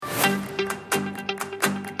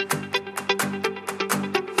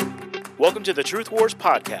Welcome to the Truth Wars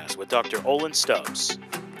podcast with Dr. Olin Stubbs.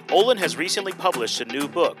 Olin has recently published a new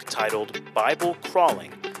book titled Bible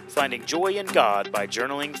Crawling, Finding Joy in God by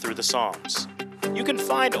Journaling Through the Psalms. You can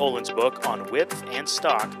find Olin's book on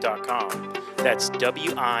wipfandstock.com. That's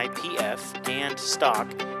WIPF and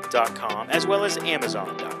stock.com, as well as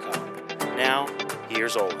Amazon.com. Now,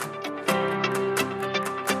 here's Olin.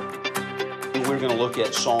 We're going to look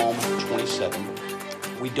at Psalm 27.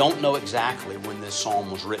 We don't know exactly when this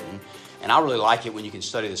psalm was written, and I really like it when you can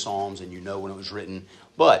study the Psalms and you know when it was written,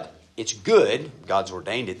 but it's good, God's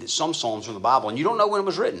ordained it, that some psalms are in the Bible, and you don't know when it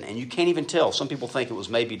was written, and you can't even tell. Some people think it was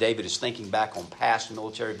maybe David is thinking back on past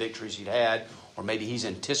military victories he'd had, or maybe he's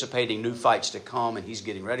anticipating new fights to come and he's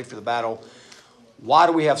getting ready for the battle. Why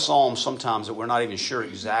do we have psalms sometimes that we're not even sure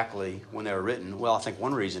exactly when they were written? Well, I think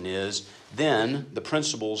one reason is then the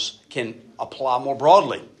principles can apply more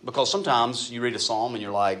broadly. Because sometimes you read a psalm and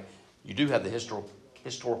you're like, you do have the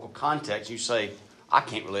historical context. You say, I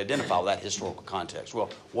can't really identify with that historical context.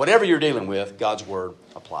 Well, whatever you're dealing with, God's Word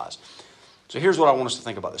applies. So here's what I want us to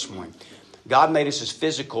think about this morning. God made us as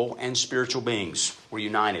physical and spiritual beings. We're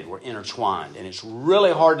united. We're intertwined. And it's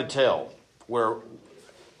really hard to tell where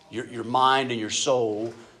your mind and your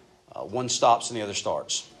soul, one stops and the other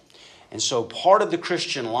starts. And so part of the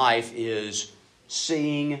Christian life is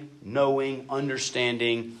seeing, knowing,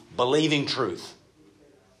 understanding, believing truth.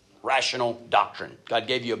 Rational doctrine. God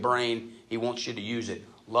gave you a brain. He wants you to use it.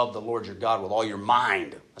 Love the Lord your God with all your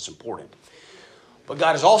mind. That's important. But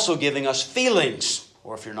God is also giving us feelings.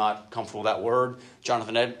 Or if you're not comfortable with that word,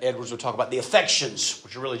 Jonathan Edwards will talk about the affections,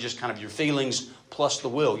 which are really just kind of your feelings plus the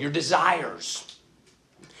will, your desires.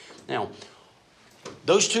 Now,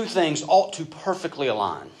 those two things ought to perfectly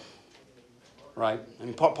align, right? I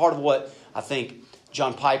mean, part of what I think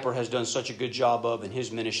John Piper has done such a good job of in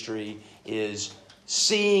his ministry is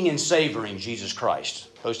seeing and savoring Jesus Christ,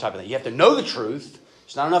 those type of things. You have to know the truth.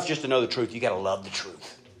 It's not enough just to know the truth. You got to love the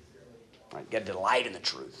truth, right? You got to delight in the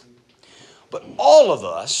truth. But all of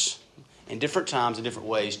us, in different times, in different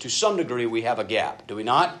ways, to some degree, we have a gap, do we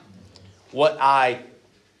not? What I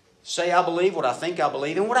say I believe, what I think I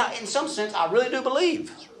believe, and what in some sense, I really do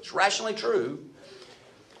believe. It's rationally true.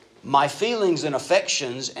 My feelings and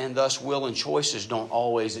affections, and thus will and choices, don't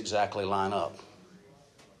always exactly line up.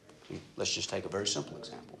 Let's just take a very simple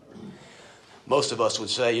example. Most of us would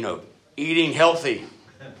say, eating healthy,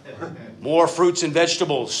 more fruits and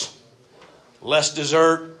vegetables, less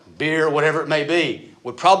dessert, beer, whatever it may be,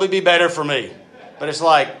 would probably be better for me. But it's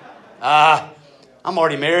like, I'm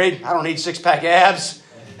already married. I don't need six-pack abs.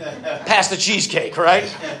 Pass the cheesecake, right?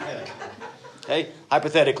 Okay,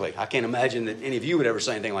 hypothetically. I can't imagine that any of you would ever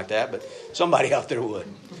say anything like that, but somebody out there would.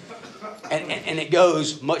 And it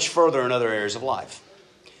goes much further in other areas of life.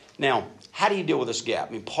 Now, how do you deal with this gap?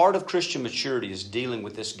 I mean, part of Christian maturity is dealing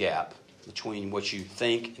with this gap between what you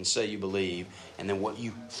think and say you believe and then what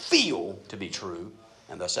you feel to be true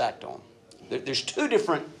and thus act on. There's two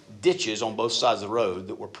different ditches on both sides of the road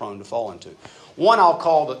that we're prone to fall into. One I'll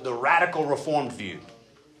call the radical reformed view.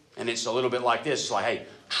 And it's a little bit like this. It's like, hey,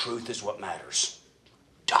 truth is what matters.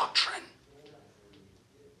 Doctrine.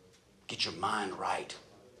 Get your mind right.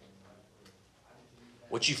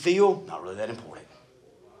 What you feel, not really that important.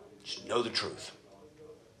 Just know the truth.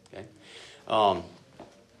 Okay? But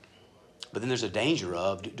then there's a danger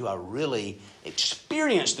of, do I really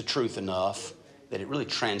experience the truth enough that it really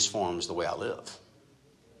transforms the way I live?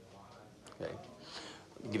 Okay?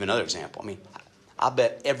 I'll give you another example. I mean, I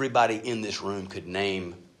bet everybody in this room could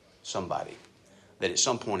name somebody that at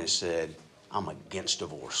some point has said, I'm against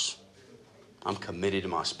divorce. I'm committed to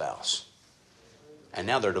my spouse. And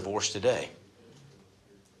now they're divorced today.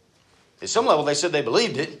 At some level, they said they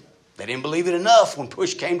believed it. They didn't believe it enough when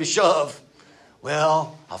push came to shove.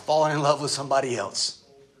 Well, I've fallen in love with somebody else.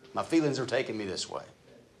 My feelings are taking me this way.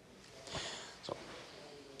 So,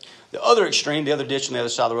 the other extreme, the other ditch on the other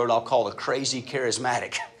side of the road, I'll call the crazy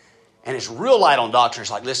charismatic. And it's real light on doctrine. It's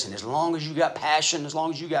like, listen, as long as you got passion, as long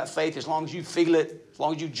as you got faith, as long as you feel it, as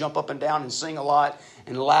long as you jump up and down and sing a lot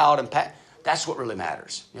and loud and that's what really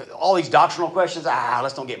matters. All these doctrinal questions,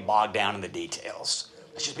 let's don't get bogged down in the details.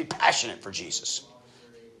 Let's just be passionate for Jesus.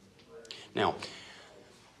 Now,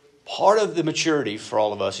 part of the maturity for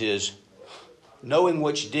all of us is knowing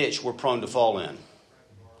which ditch we're prone to fall in.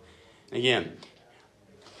 Again,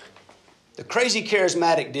 the crazy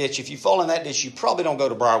charismatic ditch, if you fall in that ditch, you probably don't go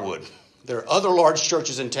to Briarwood. There are other large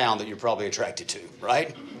churches in town that you're probably attracted to,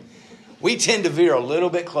 right? We tend to veer a little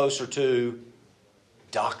bit closer to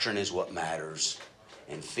doctrine is what matters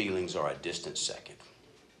and feelings are a distant second.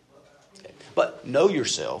 Okay. But know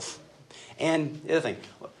yourself. And the other thing,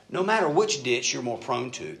 no matter which ditch you're more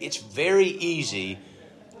prone to, it's very easy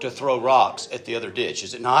to throw rocks at the other ditch,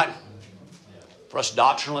 is it not? For us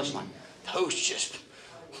doctrinalists, like, those just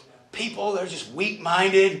people, they're just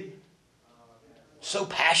weak-minded, so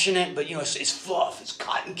passionate, but it's fluff, it's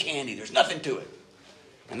cotton candy, there's nothing to it.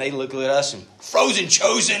 And they look at us and frozen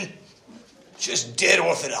chosen, just dead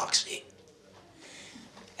orthodoxy.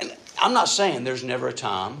 And I'm not saying there's never a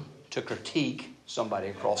time to critique somebody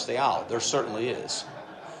across the aisle. There certainly is.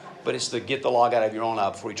 But it's to get the log out of your own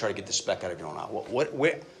eye before you try to get the speck out of your own eye.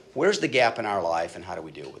 Where's the gap in our life and how do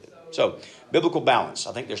we deal with it? So, biblical balance.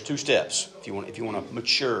 I think there's 2 steps if you want to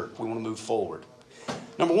mature, if we want to move forward.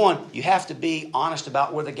 Number 1, you have to be honest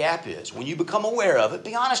about where the gap is. When you become aware of it,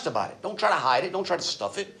 be honest about it. Don't try to hide it. Don't try to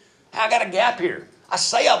stuff it. Hey, I got a gap here. I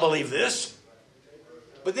say I believe this.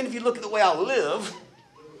 But then if you look at the way I live,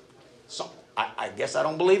 I guess I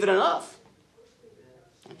don't believe it enough.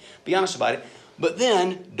 Be honest about it. But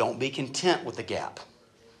then don't be content with the gap.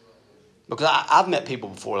 Because I've met people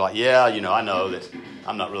before like, yeah, I know that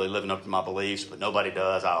I'm not really living up to my beliefs, but nobody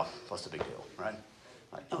does. What's the big deal, right?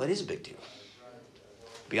 Like, no, it is a big deal.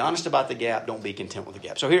 Be honest about the gap. Don't be content with the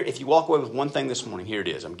gap. So here, if you walk away with one thing this morning, here it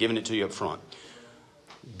is. I'm giving it to you up front.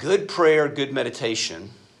 Good prayer, good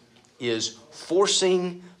meditation is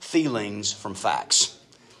forcing feelings from facts.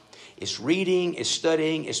 It's reading, it's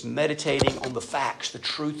studying, it's meditating on the facts, the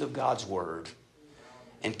truth of God's Word,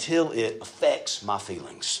 until it affects my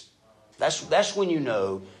feelings. That's when you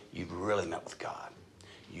know you've really met with God.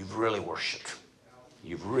 You've really worshiped.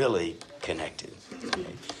 You've really connected. Okay?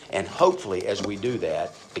 And hopefully, as we do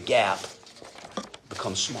that, the gap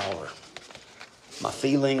becomes smaller. My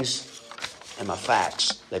feelings and my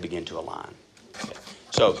facts, they begin to align. Okay?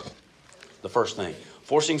 So, the first thing,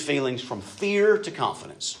 forcing feelings from fear to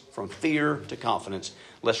confidence. From fear to confidence.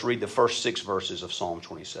 Let's read the first 6 verses of Psalm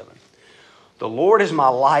 27. The Lord is my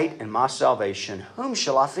light and my salvation. Whom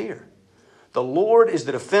shall I fear? The Lord is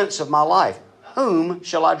the defense of my life. Whom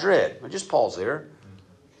shall I dread? Now just pause there.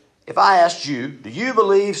 If I asked you, do you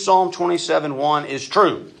believe Psalm 27:1 is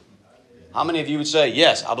true? How many of you would say,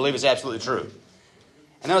 yes, I believe it's absolutely true?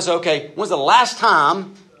 And then I say, okay, when's the last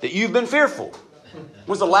time that you've been fearful?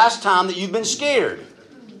 When's the last time that you've been scared?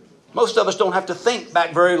 Most of us don't have to think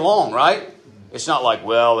back very long, right? It's not like,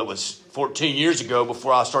 well, it was 14 years ago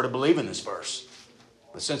before I started believing this verse.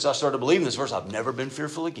 But since I started believing this verse, I've never been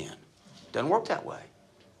fearful again. Doesn't work that way.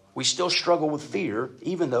 We still struggle with fear,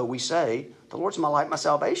 even though we say, the Lord's my light, my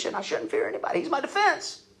salvation. I shouldn't fear anybody. He's my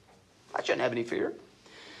defense. I shouldn't have any fear.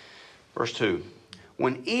 Verse 2.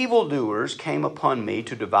 When evildoers came upon me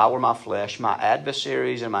to devour my flesh, my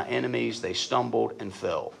adversaries and my enemies, they stumbled and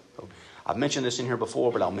fell. So, I've mentioned this in here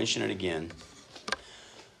before, but I'll mention it again.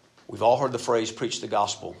 We've all heard the phrase, preach the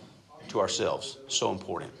gospel to ourselves. So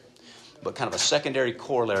important. But kind of a secondary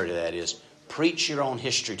corollary to that is, preach your own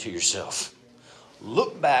history to yourself.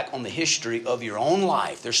 Look back on the history of your own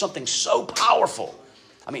life. There's something so powerful.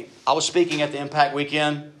 I mean, I was speaking at the Impact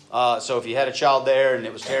Weekend. So if you had a child there and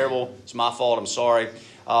it was terrible, it's my fault. I'm sorry.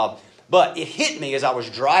 But it hit me as I was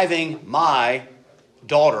driving my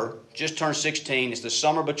daughter, just turned 16. It's the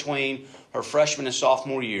summer between her freshman and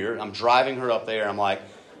sophomore year. I'm driving her up there. I'm like,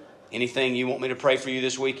 anything you want me to pray for you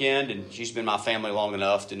this weekend? And she's been my family long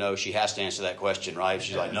enough to know she has to answer that question, right?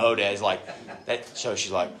 She's like, no, Dad. It's like that. So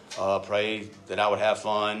she's like, pray that I would have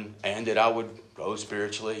fun and that I would grow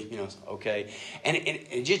spiritually. Okay. And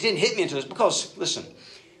it just didn't hit me until this because, listen,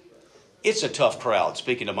 it's a tough crowd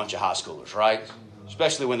speaking to a bunch of high schoolers, right?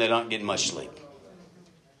 Especially when they're not getting much sleep.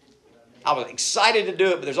 I was excited to do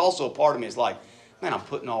it, but there's also a part of me that's like, man, I'm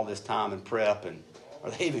putting all this time in prep, and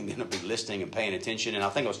are they even going to be listening and paying attention? And I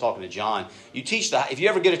think I was talking to John. If you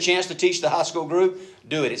ever get a chance to teach the high school group,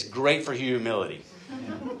 do it. It's great for humility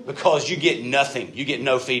because you get nothing. You get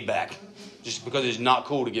no feedback just because it's not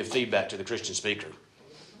cool to give feedback to the Christian speaker.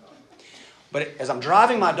 But as I'm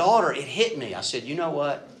driving my daughter, it hit me. I said, you know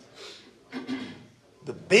what?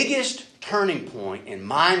 The biggest turning point in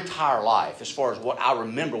my entire life, as far as what I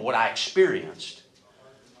remember, what I experienced,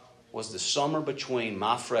 was the summer between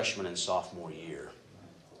my freshman and sophomore year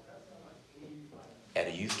at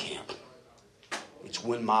a youth camp. It's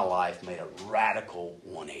when my life made a radical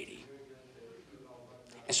 180.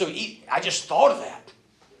 And so I just thought of that.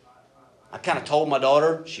 I kind of told my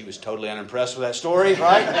daughter. She was totally unimpressed with that story,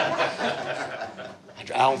 right?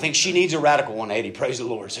 I don't think she needs a radical 180, praise the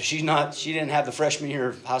Lord. So she didn't have the freshman year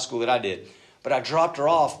of high school that I did. But I dropped her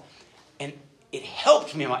off, and it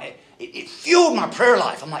helped me. It fueled my prayer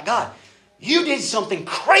life. I'm like, God, you did something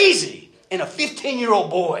crazy in a 15-year-old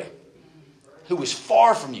boy who was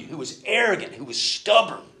far from you, who was arrogant, who was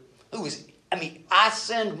stubborn, I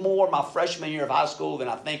sinned more my freshman year of high school than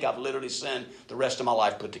I think I've literally sinned the rest of my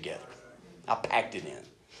life put together. I packed it in.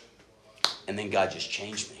 And then God just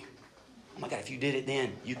changed me. Oh my God, if you did it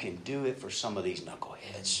then, you can do it for some of these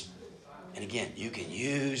knuckleheads. And again, you can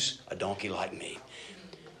use a donkey like me.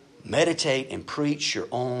 Meditate and preach your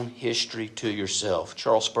own history to yourself.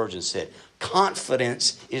 Charles Spurgeon said,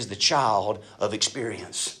 confidence is the child of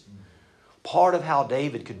experience. Part of how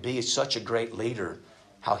David could be such a great leader,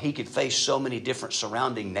 how he could face so many different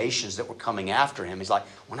surrounding nations that were coming after him. He's like,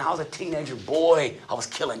 when I was a teenager boy, I was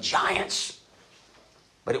killing giants.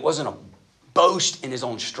 But it wasn't a boast in his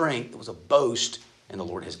own strength. It was a boast in the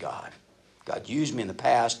Lord his God. God used me in the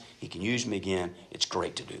past. He can use me again. It's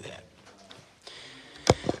great to do that.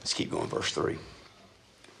 Let's keep going, verse 3.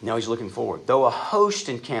 Now he's looking forward. Though a host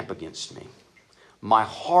encamp against me, my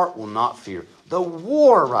heart will not fear. Though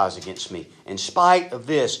war arise against me, in spite of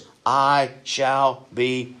this, I shall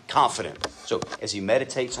be confident. So as he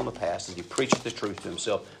meditates on the past, as he preaches the truth to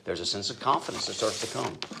himself, there's a sense of confidence that starts to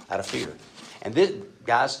come out of fear. And this,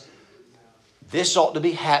 guys, this ought to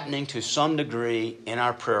be happening to some degree in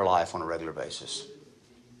our prayer life on a regular basis.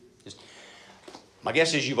 My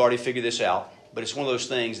guess is you've already figured this out, but it's one of those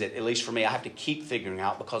things that, at least for me, I have to keep figuring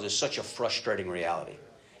out because it's such a frustrating reality.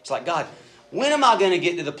 It's like, God, when am I going to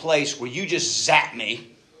get to the place where you just zap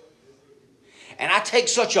me and I take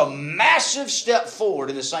such a massive step forward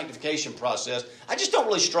in the sanctification process, I just don't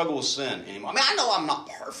really struggle with sin anymore. I mean, I know I'm not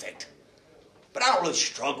perfect, but I don't really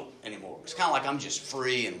struggle anymore. It's kind of like I'm just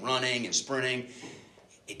free and running and sprinting.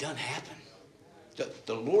 It doesn't happen.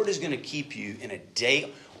 The Lord is going to keep you in a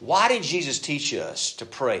day. Why did Jesus teach us to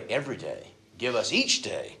pray every day? Give us each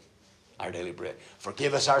day our daily bread.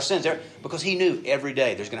 Forgive us our sins. Because he knew every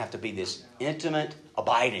day there's going to have to be this intimate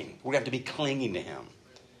abiding. We're going to have to be clinging to him.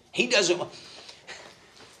 He doesn't.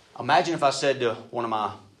 Imagine if I said to one of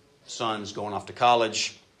my sons going off to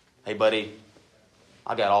college, hey, buddy,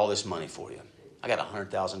 I got all this money for you. I got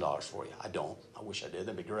 $100,000 for you. I don't. I wish I did.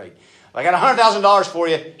 That'd be great. But I got $100,000 for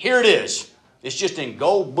you. Here it is. It's just in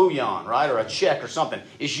gold bullion, right? Or a check or something.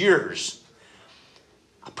 It's yours.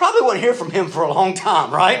 I probably wouldn't hear from him for a long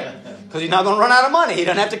time, right? Because he's not going to run out of money. He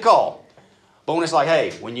doesn't have to call. But when it's like,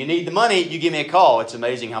 hey, when you need the money, you give me a call. It's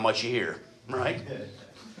amazing how much you hear, right?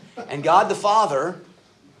 And God the Father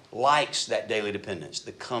likes that daily dependence,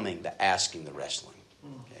 the coming, the asking, the wrestling.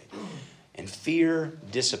 Okay? And fear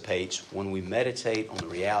dissipates when we meditate on the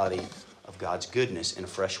reality of God's goodness in a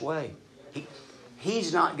fresh way.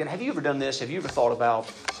 He's not going to... Have you ever done this? Have you ever thought about,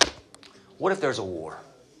 what if there's a war?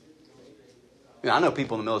 You know, I know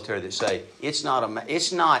people in the military that say, it's not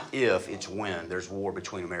if, it's when there's war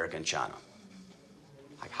between America and China.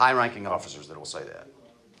 Like high-ranking officers that will say that.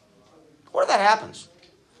 What if that happens?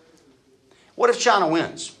 What if China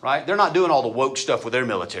wins, right? They're not doing all the woke stuff with their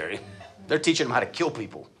military. They're teaching them how to kill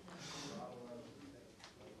people.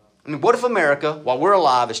 I mean, what if America, while we're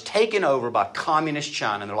alive, is taken over by communist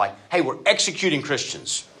China and they're like, hey, we're executing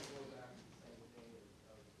Christians?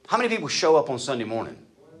 How many people show up on Sunday morning?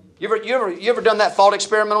 You ever done that thought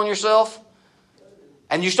experiment on yourself?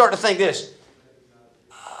 And you start to think this,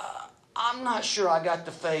 I'm not sure I got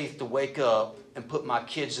the faith to wake up and put my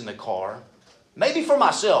kids in the car. Maybe for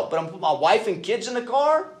myself, but I'm going to put my wife and kids in the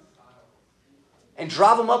car and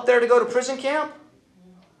drive them up there to go to prison camp?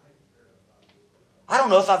 I don't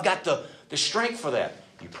know if I've got the strength for that.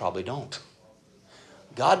 You probably don't.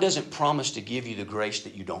 God doesn't promise to give you the grace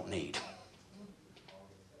that you don't need.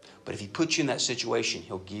 But if he puts you in that situation,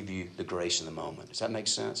 he'll give you the grace in the moment. Does that make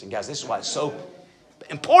sense? And guys, this is why it's so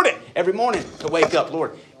important every morning to wake up.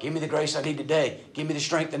 Lord, give me the grace I need today. Give me the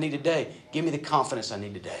strength I need today. Give me the confidence I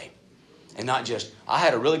need today. And not just, I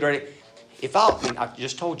had a really great... I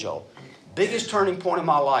just told y'all, biggest turning point in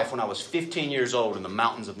my life when I was 15 years old in the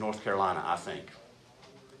mountains of North Carolina, I think.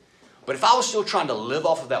 But if I was still trying to live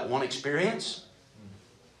off of that one experience,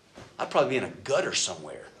 I'd probably be in a gutter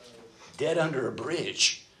somewhere, dead under a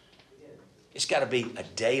bridge. It's got to be a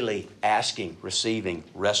daily asking, receiving,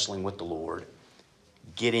 wrestling with the Lord,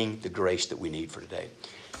 getting the grace that we need for today.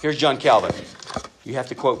 Here's John Calvin. You have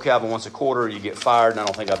to quote Calvin once a quarter or you get fired, and I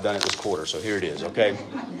don't think I've done it this quarter, so here it is, okay?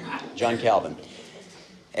 John Calvin.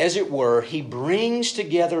 As it were, he brings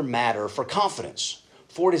together matter for confidence,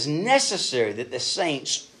 for it is necessary that the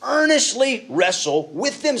saints earnestly wrestle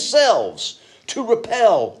with themselves to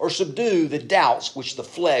repel or subdue the doubts which the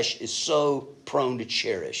flesh is so prone to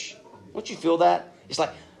cherish. Don't you feel that? It's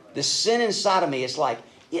like the sin inside of me, it's like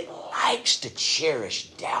it likes to cherish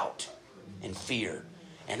doubt and fear.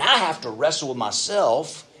 And I have to wrestle with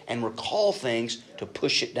myself and recall things to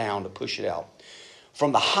push it down, to push it out.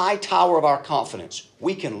 From the high tower of our confidence,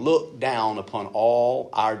 we can look down upon all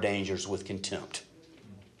our dangers with contempt.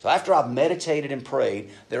 So after I've meditated and prayed,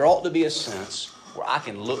 there ought to be a sense where I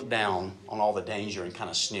can look down on all the danger and kind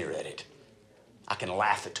of sneer at it. I can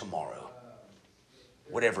laugh at tomorrow,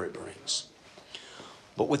 whatever it brings.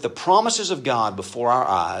 But with the promises of God before our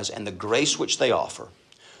eyes and the grace which they offer,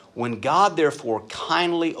 when God therefore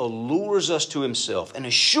kindly allures us to himself and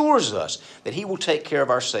assures us that he will take care of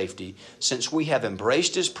our safety, since we have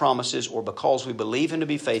embraced his promises or because we believe him to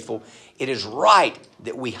be faithful, it is right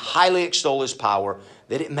that we highly extol his power,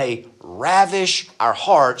 that it may ravish our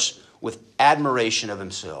hearts with admiration of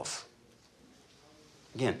himself.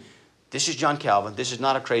 Again, this is John Calvin. This is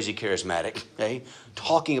not a crazy charismatic, okay?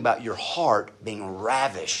 Talking about your heart being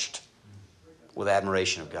ravished with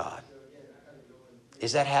admiration of God.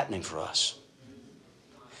 Is that happening for us?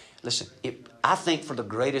 Listen, I think for the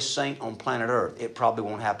greatest saint on planet Earth, it probably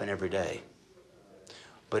won't happen every day.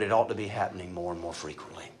 But it ought to be happening more and more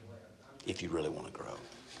frequently if you really want to grow.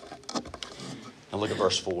 Now look at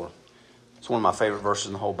verse 4. It's one of my favorite verses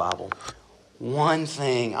in the whole Bible. One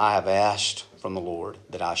thing I have asked from the Lord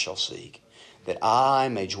that I shall seek, that I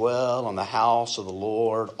may dwell in the house of the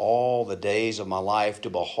Lord all the days of my life, to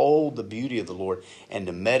behold the beauty of the Lord and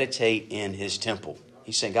to meditate in his temple.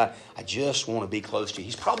 He's saying, God, I just want to be close to you.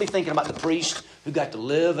 He's probably thinking about the priest who got to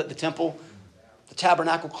live at the temple, the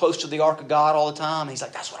tabernacle close to the ark of God all the time. He's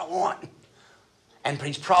like, that's what I want. And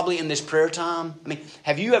he's probably in this prayer time. I mean,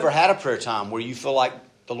 have you ever had a prayer time where you feel like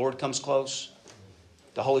the Lord comes close?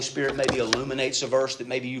 The Holy Spirit maybe illuminates a verse that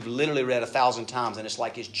maybe you've literally read 1,000 times, and it's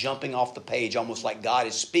like it's jumping off the page, almost like God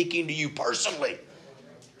is speaking to you personally.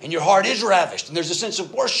 And your heart is ravished, and there's a sense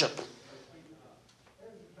of worship.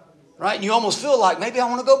 Right? And you almost feel like, maybe I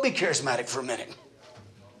want to go be charismatic for a minute.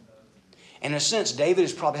 And in a sense, David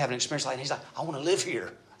is probably having an experience like that. He's like, I want to live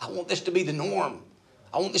here. I want this to be the norm.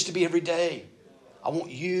 I want this to be every day. I want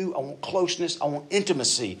you. I want closeness. I want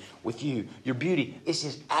intimacy with you. Your beauty is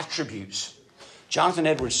his attributes. Jonathan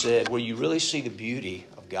Edwards said, where you really see the beauty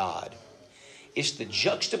of God, it's the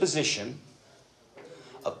juxtaposition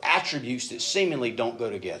of attributes that seemingly don't go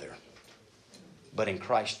together. But in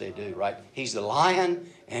Christ they do, right? He's the lion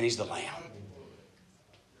and he's the lamb.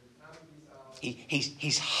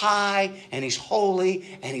 He's high and he's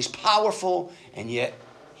holy and he's powerful, and yet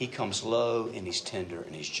he comes low and he's tender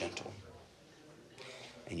and he's gentle.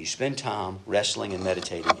 And you spend time wrestling and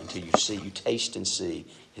meditating until you taste and see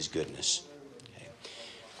his goodness. Okay.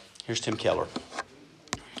 Here's Tim Keller.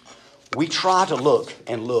 We try to look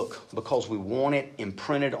and look because we want it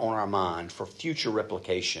imprinted on our mind for future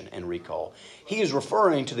replication and recall. He is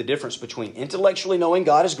referring to the difference between intellectually knowing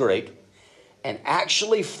God is great and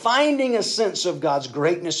actually finding a sense of God's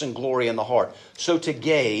greatness and glory in the heart. So to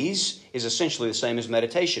gaze is essentially the same as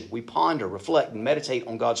meditation. We ponder, reflect, and meditate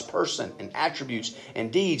on God's person and attributes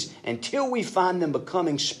and deeds until we find them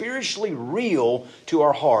becoming spiritually real to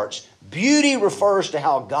our hearts. Beauty refers to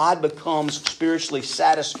how God becomes spiritually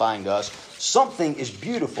satisfying to us. Something is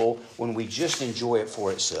beautiful when we just enjoy it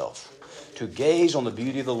for itself. To gaze on the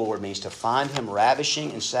beauty of the Lord means to find him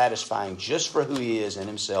ravishing and satisfying just for who he is in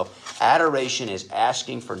himself. Adoration is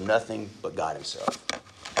asking for nothing but God himself.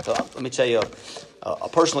 So let me tell you a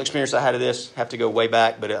personal experience I had of this. Have to go way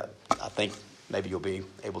back, but I think maybe you'll be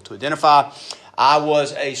able to identify. I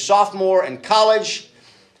was a sophomore in college.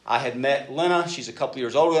 I had met Lena. She's a couple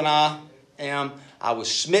years older than I am. I was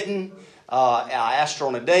smitten. I asked her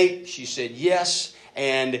on a date. She said yes.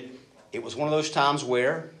 And it was one of those times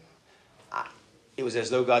where it was as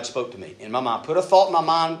though God spoke to me. In my mind, put a thought in my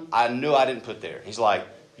mind I knew I didn't put there. He's like,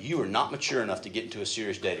 you are not mature enough to get into a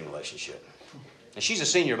serious dating relationship. And she's a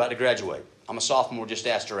senior about to graduate. I'm a sophomore, just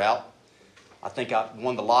asked her out. I think I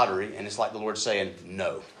won the lottery, and it's like the Lord saying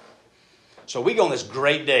no. So we go on this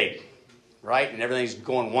great date, right? And everything's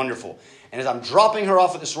going wonderful. And as I'm dropping her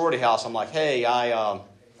off at the sorority house, I'm like, hey,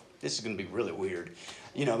 this is going to be really weird.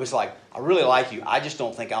 You know, it's like, I really like you. I just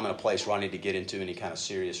don't think I'm in a place where I need to get into any kind of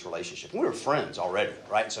serious relationship. We were friends already,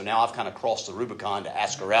 right? So now I've kind of crossed the Rubicon to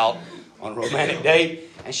ask her out on a romantic date.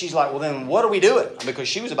 And she's like, well, then what are we doing? Because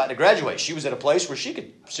she was about to graduate. She was at a place where she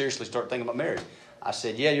could seriously start thinking about marriage. I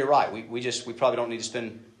said, yeah, you're right. We probably don't need to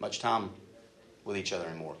spend much time with each other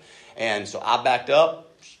anymore. And so I backed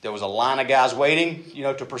up. There was a line of guys waiting,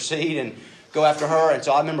 to proceed and go after her. And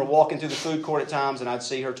so I remember walking through the food court at times, and I'd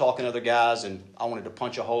see her talking to other guys, and I wanted to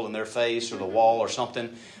punch a hole in their face or the wall or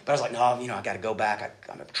something. But I was like, no, I got to go back.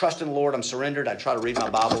 I'm trusting the Lord. I'm surrendered. I try to read my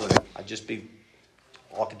Bible, and I'd just be,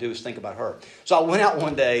 all I could do is think about her. So I went out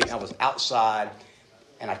one day, I was outside,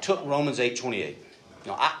 and I took Romans 8:28.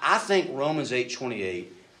 I think Romans 8:28,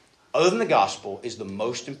 other than the gospel, is the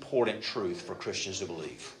most important truth for Christians to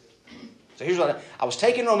believe. So here's what I was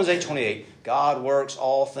taking Romans 8:28. God works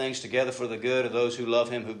all things together for the good of those who love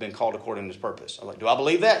him, who've been called according to his purpose. I'm like, do I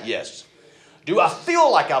believe that? Yes. Do I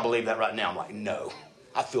feel like I believe that right now? I'm like, no.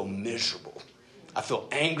 I feel miserable. I feel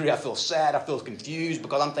angry. I feel sad. I feel confused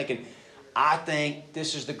because I'm thinking, I think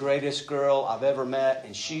this is the greatest girl I've ever met,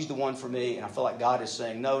 and she's the one for me. And I feel like God is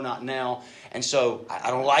saying, no, not now. And so I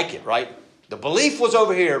don't like it, right? The belief was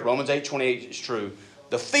over here. Romans 8:28 is true.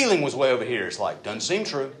 The feeling was way over here. It's like, doesn't seem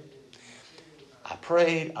true. I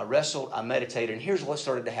prayed, I wrestled, I meditated, and here's what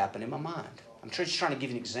started to happen in my mind. I'm just trying to give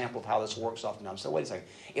you an example of how this works oftentimes. So wait a second.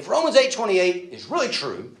 If Romans 8:28 is really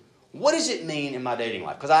true, what does it mean in my dating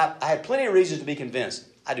life? Because I had plenty of reasons to be convinced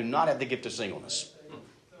I do not have the gift of singleness.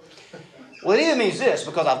 Well, it either means this,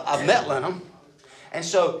 because I've met Lenham, and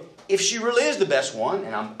so if she really is the best one,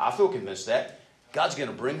 and I feel convinced that, God's going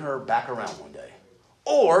to bring her back around one day.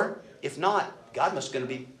 Or, if not, God must going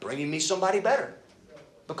to be bringing me somebody better.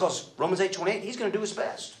 Because Romans 8:28, He's going to do His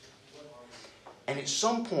best. And at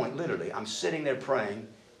some point, literally, I'm sitting there praying,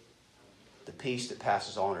 the peace that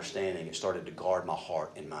passes all understanding, it started to guard my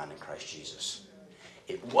heart and mind in Christ Jesus.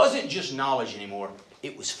 It wasn't just knowledge anymore.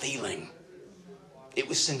 It was feeling. It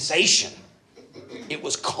was sensation. It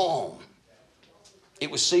was calm. It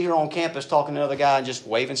was see her on campus talking to another guy and just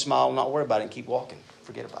wave and smile and not worry about it and keep walking.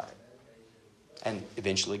 Forget about it. And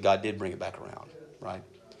eventually God did bring it back around, right?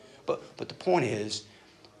 But the point is,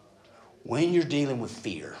 when you're dealing with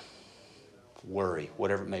fear, worry,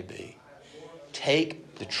 whatever it may be,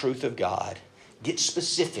 take the truth of God, get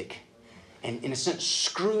specific, and in a sense,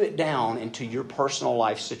 screw it down into your personal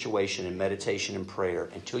life situation in meditation and prayer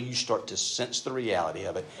until you start to sense the reality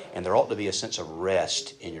of it, and there ought to be a sense of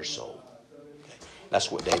rest in your soul. Okay?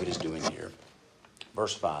 That's what David is doing here.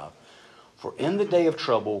 Verse 5, for in the day of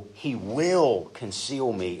trouble, He will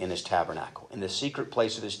conceal me in His tabernacle. In the secret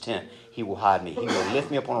place of His tent, He will hide me. He will lift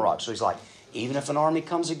me up on a rock. So he's like, even if an army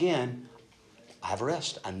comes again, I have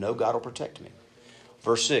rest. I know God will protect me.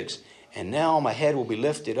 Verse 6, and now my head will be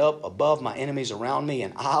lifted up above my enemies around me,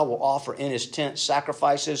 and I will offer in His tent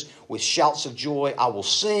sacrifices with shouts of joy. I will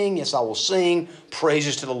sing, yes, I will sing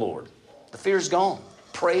praises to the Lord. The fear is gone.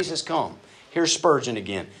 Praise has come. Here's Spurgeon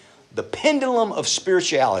again. The pendulum of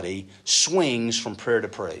spirituality swings from prayer to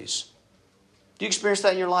praise. Do you experience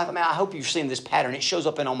that in your life? I mean, I hope you've seen this pattern. It shows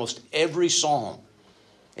up in almost every psalm.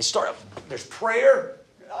 There's prayer.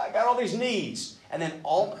 I got all these needs. And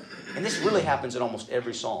this really happens in almost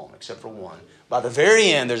every psalm except for one. By the very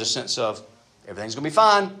end, there's a sense of everything's going to be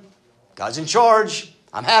fine. God's in charge.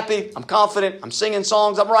 I'm happy. I'm confident. I'm singing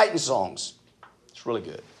songs. I'm writing songs. It's really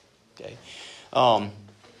good. Okay.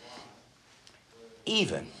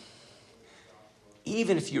 Even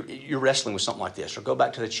if you're wrestling with something like this, or go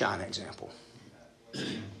back to the China example.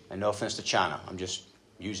 And no offense to China. I'm just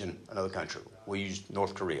using another country. We'll use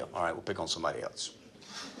North Korea. All right, we'll pick on somebody else.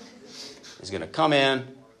 He's going to come in,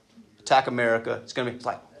 attack America. It's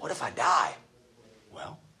like, what if I die?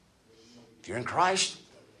 Well, if you're in Christ,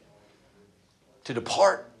 to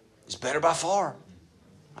depart is better by far.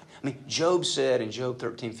 I mean, Job said in Job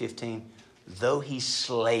 13:15, though He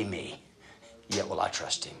slay me, yet will I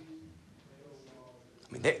trust Him.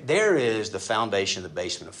 I mean, there is the foundation, the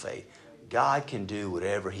basement of faith. God can do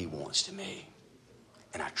whatever He wants to me.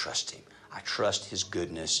 And I trust Him. I trust His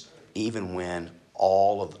goodness even when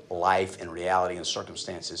all of life and reality and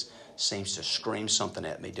circumstances seems to scream something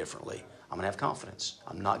at me differently. I'm going to have confidence.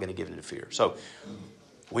 I'm not going to give in to fear. So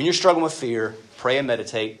when you're struggling with fear, pray and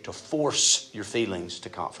meditate to force your feelings to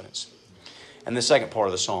confidence. And the second part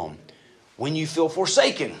of the psalm, when you feel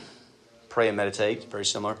forsaken, pray and meditate, very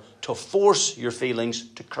similar, to force your feelings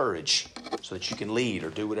to courage so that you can lead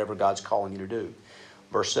or do whatever God's calling you to do.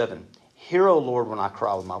 Verse 7, hear, O Lord, when I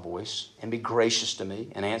cry with my voice, and be gracious to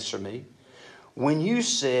me and answer me. When you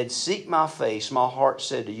said, seek my face, my heart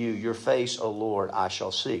said to you, your face, O Lord, I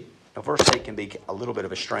shall seek. Now, verse 8 can be a little bit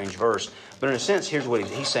of a strange verse, but in a sense, here's what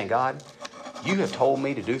he's saying. God, you have told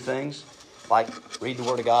me to do things like read the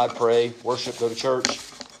Word of God, pray, worship, go to church,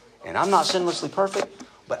 and I'm not sinlessly perfect,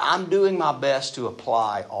 but I'm doing my best to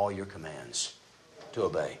apply all your commands, to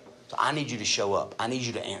obey. So I need you to show up. I need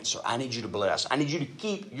you to answer. I need you to bless. I need you to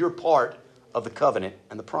keep your part of the covenant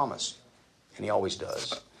and the promise. And He always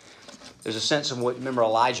does. There's a sense of what, remember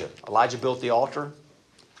Elijah. Elijah built the altar,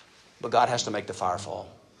 but God has to make the fire fall.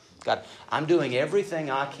 God, I'm doing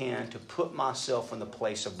everything I can to put myself in the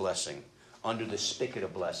place of blessing, under the spigot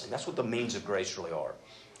of blessing. That's what the means of grace really are.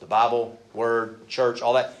 The Bible, Word, church,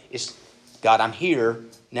 all that. It's, God, I'm here.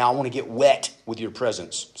 Now I want to get wet with your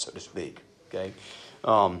presence, so to speak. Okay.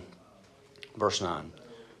 Verse 9.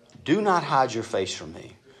 Do not hide your face from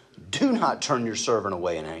me. Do not turn your servant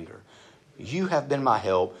away in anger. You have been my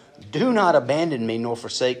help. Do not abandon me nor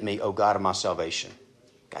forsake me, O God of my salvation.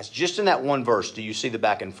 Guys, just in that one verse, do you see the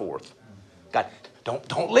back and forth? God,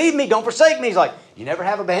 Don't leave me. Don't forsake me. He's like, you never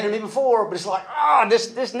have abandoned me before. But it's like,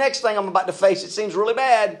 this next thing I'm about to face, it seems really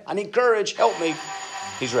bad. I need courage. Help me.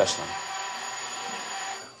 He's wrestling.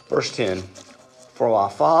 Verse 10. For my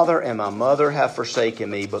father and my mother have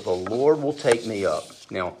forsaken me, but the Lord will take me up.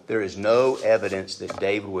 Now, there is no evidence that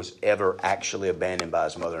David was ever actually abandoned by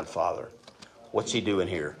his mother and father. What's he doing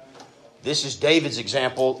here? This is David's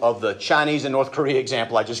example of the Chinese and North Korea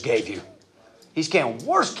example I just gave you. He's saying,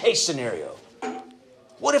 worst case scenario.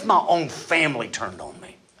 What if my own family turned on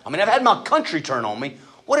me? I mean, I've had my country turn on me.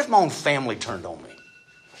 What if my own family turned on me?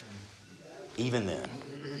 Even then,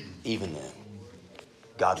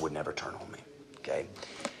 God would never turn on me. Okay?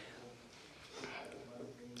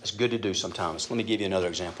 It's good to do sometimes. Let me give you another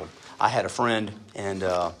example. I had a friend, and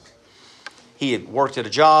he had worked at a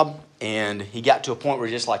job, and he got to a point where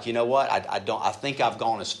he's just like, you know what? I think I've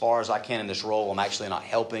gone as far as I can in this role. I'm actually not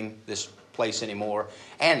helping this place anymore.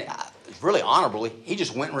 And really honorably, he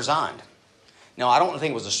just went and resigned. Now, I don't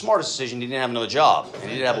think it was the smartest decision. He didn't have another job, and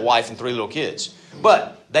he did have a wife and 3 little kids.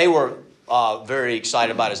 But they were very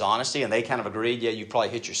excited about his honesty, and they kind of agreed, yeah, you probably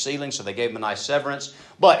hit your ceiling, so they gave him a nice severance.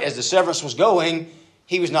 But as the severance was going,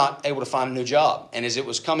 he was not able to find a new job. And as it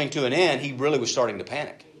was coming to an end, he really was starting to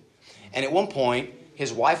panic. And at one point,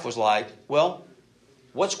 his wife was like, well,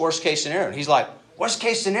 what's worst case scenario? And he's like, worst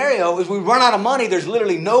case scenario is we run out of money. There's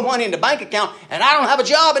literally no money in the bank account, and I don't have a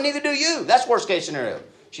job, and neither do you. That's worst case scenario.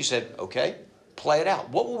 She said, okay, play it out.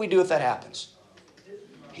 What will we do if that happens?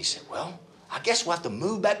 He said, well, I guess we'll have to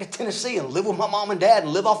move back to Tennessee and live with my mom and dad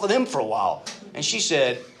and live off of them for a while. And she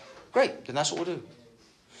said, great, then that's what we'll do.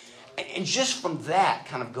 And just from that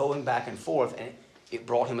kind of going back and forth, and it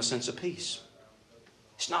brought him a sense of peace.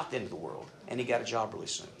 It's not the end of the world. And he got a job really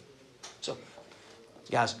soon. So,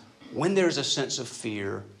 guys, when there's a sense of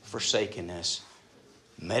fear, forsakenness,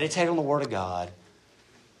 meditate on the Word of God,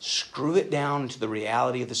 screw it down to the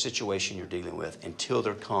reality of the situation you're dealing with until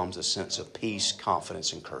there comes a sense of peace,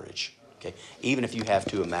 confidence, and courage. Okay? Even if you have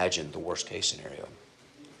to imagine the worst case scenario.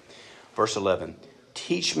 Verse 11,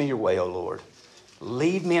 teach me your way, O Lord.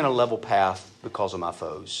 Lead me in a level path because of my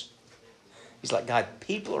foes. He's like, God,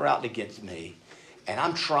 people are out to get me, and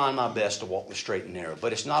I'm trying my best to walk the straight and narrow,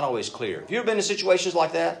 but it's not always clear. Have you ever been in situations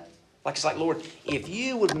like that? Like it's like, Lord, if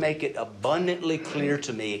you would make it abundantly clear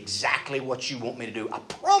to me exactly what you want me to do, I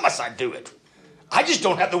promise I'd do it. I just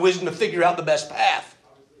don't have the wisdom to figure out the best path.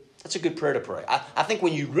 That's a good prayer to pray. I think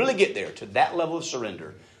when you really get there to that level of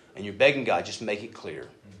surrender and you're begging God, just make it clear.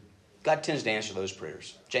 God tends to answer those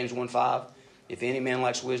prayers. James 1:5, if any man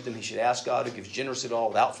lacks wisdom, he should ask God, who gives generously to all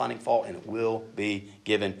without finding fault, and it will be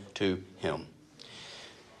given to him.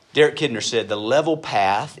 Derek Kidner said, the level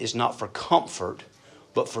path is not for comfort,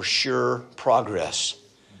 but for sure progress.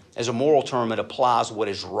 As a moral term, it applies what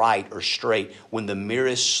is right or straight when the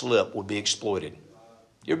merest slip would be exploited.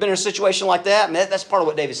 You ever been in a situation like that? I mean, that's part of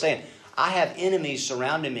what David's saying. I have enemies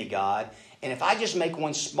surrounding me, God, and if I just make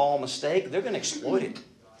one small mistake, they're going to exploit it.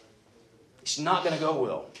 It's not going to go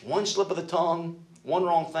well. One slip of the tongue, one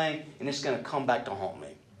wrong thing, and it's going to come back to haunt me.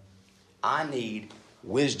 I need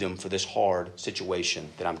wisdom for this hard situation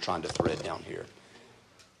that I'm trying to thread down here.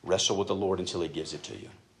 Wrestle with the Lord until he gives it to you.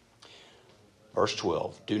 Verse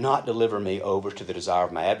 12, do not deliver me over to the desire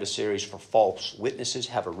of my adversaries, for false witnesses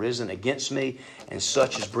have arisen against me, and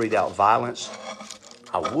such as breathe out violence.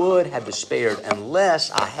 I would have despaired unless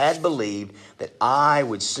I had believed that I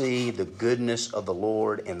would see the goodness of the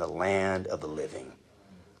Lord in the land of the living.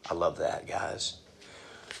 I love that, guys.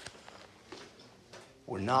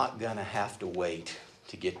 We're not going to have to wait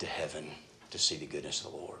to get to heaven to see the goodness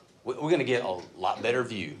of the Lord. We're going to get a lot better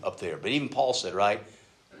view up there. But even Paul said, right,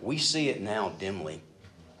 we see it now dimly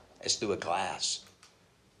as through a glass.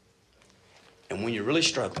 And when you're really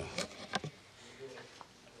struggling,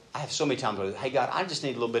 I have so many times where, hey, God, I just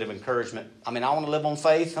need a little bit of encouragement. I mean, I want to live on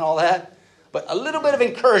faith and all that, but a little bit of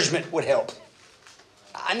encouragement would help.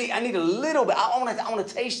 I need a little bit. I want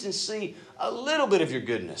to taste and see a little bit of your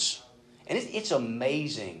goodness. And it's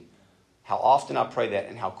amazing how often I pray that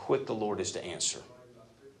and how quick the Lord is to answer.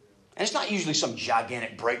 And it's not usually some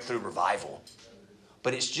gigantic breakthrough revival,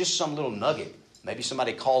 but it's just some little nugget. Maybe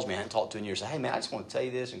somebody calls me I haven't talked to in years and say, hey, man, I just want to tell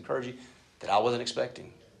you this, encourage you, that I wasn't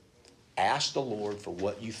expecting. Ask the Lord for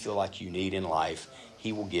what you feel like you need in life.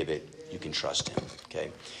 He will give it. You can trust him. Okay?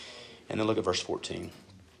 And then look at verse 14.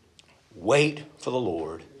 Wait for the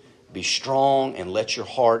Lord. Be strong and let your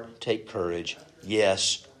heart take courage.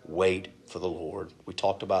 Yes, wait for the Lord. We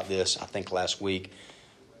talked about this, I think, last week.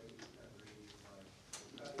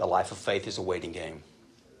 The life of faith is a waiting game.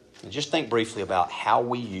 And just think briefly about how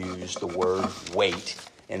we use the word wait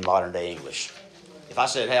in modern day English. If I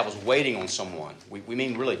said, hey, I was waiting on someone, we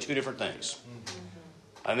mean really two different things.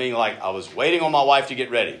 I mean, like, I was waiting on my wife to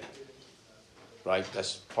get ready. Right?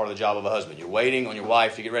 That's part of the job of a husband. You're waiting on your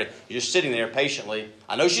wife to get ready. You're just sitting there patiently.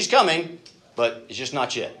 I know she's coming, but it's just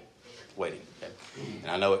not yet. Waiting. Okay?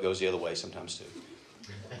 And I know it goes the other way sometimes too.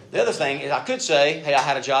 The other thing is I could say, hey, I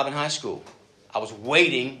had a job in high school. I was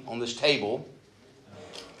waiting on this table.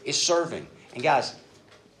 It's serving. And guys,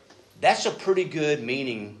 that's a pretty good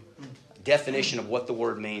definition of what the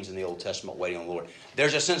word means in the Old Testament, waiting on the Lord.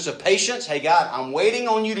 There's a sense of patience. Hey, God, I'm waiting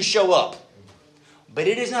on you to show up. But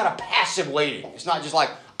it is not a passive waiting. It's not just like,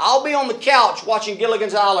 I'll be on the couch watching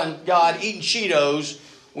Gilligan's Island, God, eating Cheetos.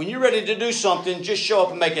 When you're ready to do something, just show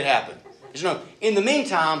up and make it happen. There's no, in the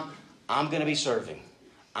meantime, I'm going to be serving.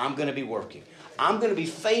 I'm going to be working. I'm going to be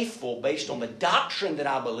faithful based on the doctrine that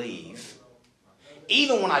I believe,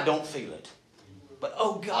 even when I don't feel it. But,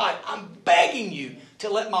 oh God, I'm begging you to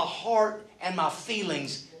let my heart and my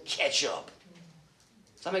feelings catch up.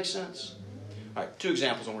 Does that make sense? All right, 2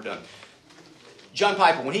 examples and we're done. John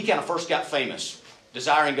Piper, when he kind of first got famous,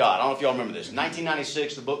 Desiring God. I don't know if y'all remember this.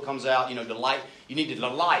 1996, the book comes out, delight. You need to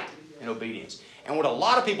delight in obedience. And what a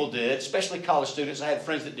lot of people did, especially college students, I had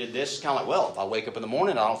friends that did this, it's kind of like, well, if I wake up in the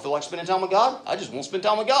morning and I don't feel like spending time with God, I just won't spend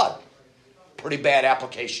time with God. Pretty bad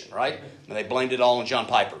application, right? And they blamed it all on John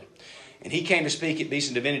Piper. And he came to speak at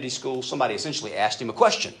Beeson Divinity School. Somebody essentially asked him a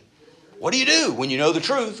question. What do you do when you know the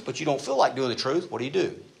truth, but you don't feel like doing the truth? What do you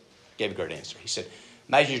do? Gave a great answer. He said,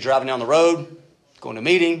 imagine you're driving down the road, going to a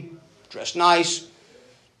meeting, dressed nice,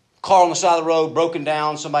 car on the side of the road, broken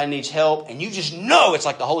down, somebody needs help, and you just know it's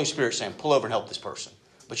like the Holy Spirit saying, pull over and help this person.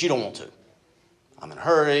 But you don't want to. I'm in a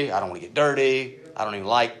hurry. I don't want to get dirty. I don't even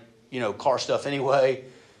like, car stuff anyway.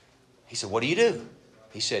 He said, what do you do?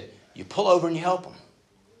 He said, you pull over and you help them.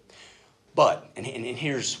 But, and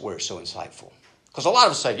here's where it's so insightful. Because a lot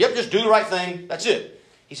of us say, yep, just do the right thing. That's it.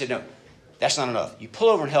 He said, no, that's not enough. You pull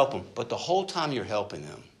over and help them, but the whole time you're helping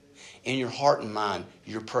them, in your heart and mind,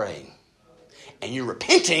 you're praying. And you're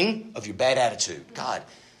repenting of your bad attitude. God,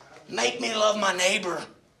 make me love my neighbor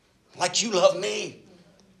like you love me.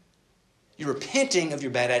 You're repenting of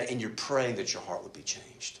your bad attitude and you're praying that your heart would be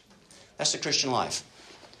changed. That's the Christian life.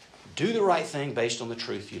 Do the right thing based on the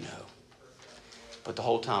truth you know. But the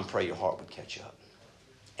whole time pray your heart would catch up.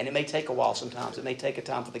 And it may take a while sometimes. It may take a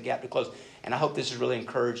time for the gap to close. And I hope this is really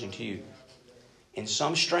encouraging to you. In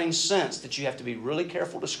some strange sense that you have to be really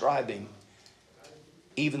careful describing,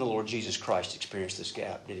 even the Lord Jesus Christ experienced this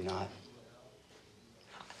gap, did he not?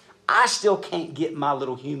 I still can't get my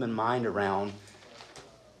little human mind around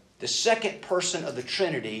the second person of the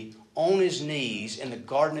Trinity on his knees in the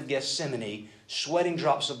Garden of Gethsemane, sweating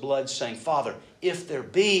drops of blood, saying, Father, if there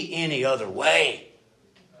be any other way.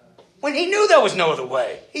 When he knew there was no other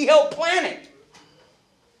way. He helped plan it.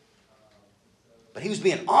 But he was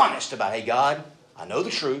being honest about, hey, God, I know the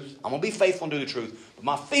truth. I'm going to be faithful and do the truth. But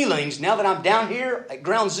my feelings, now that I'm down here at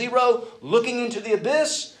ground zero, looking into the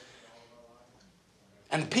abyss,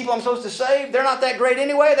 and the people I'm supposed to save, they're not that great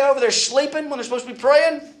anyway. They're over there sleeping when they're supposed to be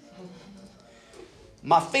praying.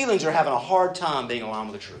 My feelings are having a hard time being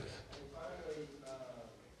aligned with the truth.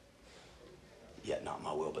 Yet not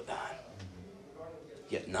my will but thine.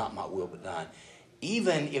 Yet not my will but thine.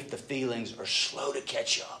 Even if the feelings are slow to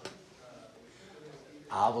catch up,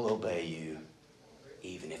 I will obey you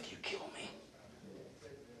even if you kill me.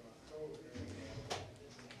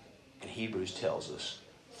 And Hebrews tells us,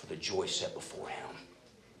 for the joy set before him.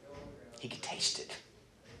 He could taste it.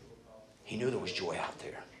 He knew there was joy out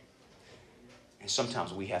there. And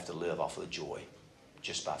sometimes we have to live off of the joy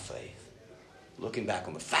just by faith. Looking back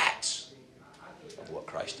on the facts of what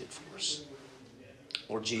Christ did for us.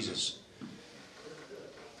 Lord Jesus,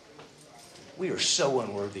 we are so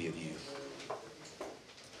unworthy of you.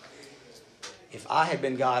 If I had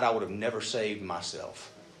been God, I would have never saved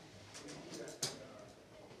myself.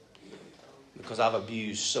 Because I've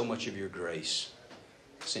abused so much of your grace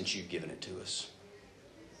since you've given it to us.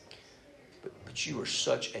 But you are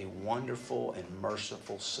such a wonderful and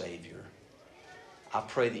merciful Savior. I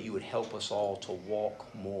pray that you would help us all to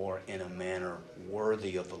walk more in a manner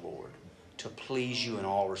worthy of the Lord, to please you in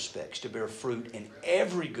all respects, to bear fruit in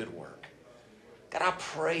every good work. God, I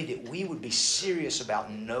pray that we would be serious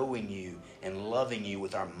about knowing you and loving you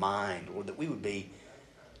with our mind, Lord, that we would be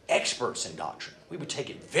experts in doctrine. We would take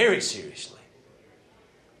it very seriously.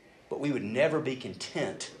 But we would never be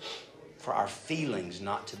content for our feelings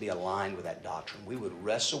not to be aligned with that doctrine. We would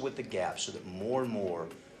wrestle with the gap so that more and more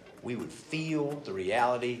we would feel the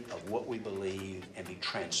reality of what we believe and be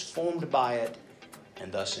transformed by it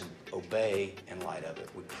and thus obey in light of it.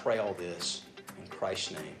 We pray all this in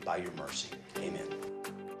Christ's name, by your mercy. Amen.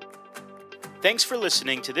 Thanks for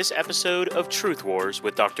listening to this episode of Truth Wars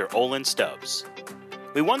with Dr. Olin Stubbs.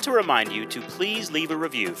 We want to remind you to please leave a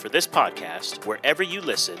review for this podcast wherever you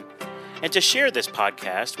listen, and to share this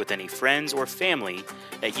podcast with any friends or family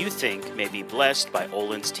that you think may be blessed by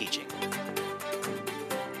Olin's teaching.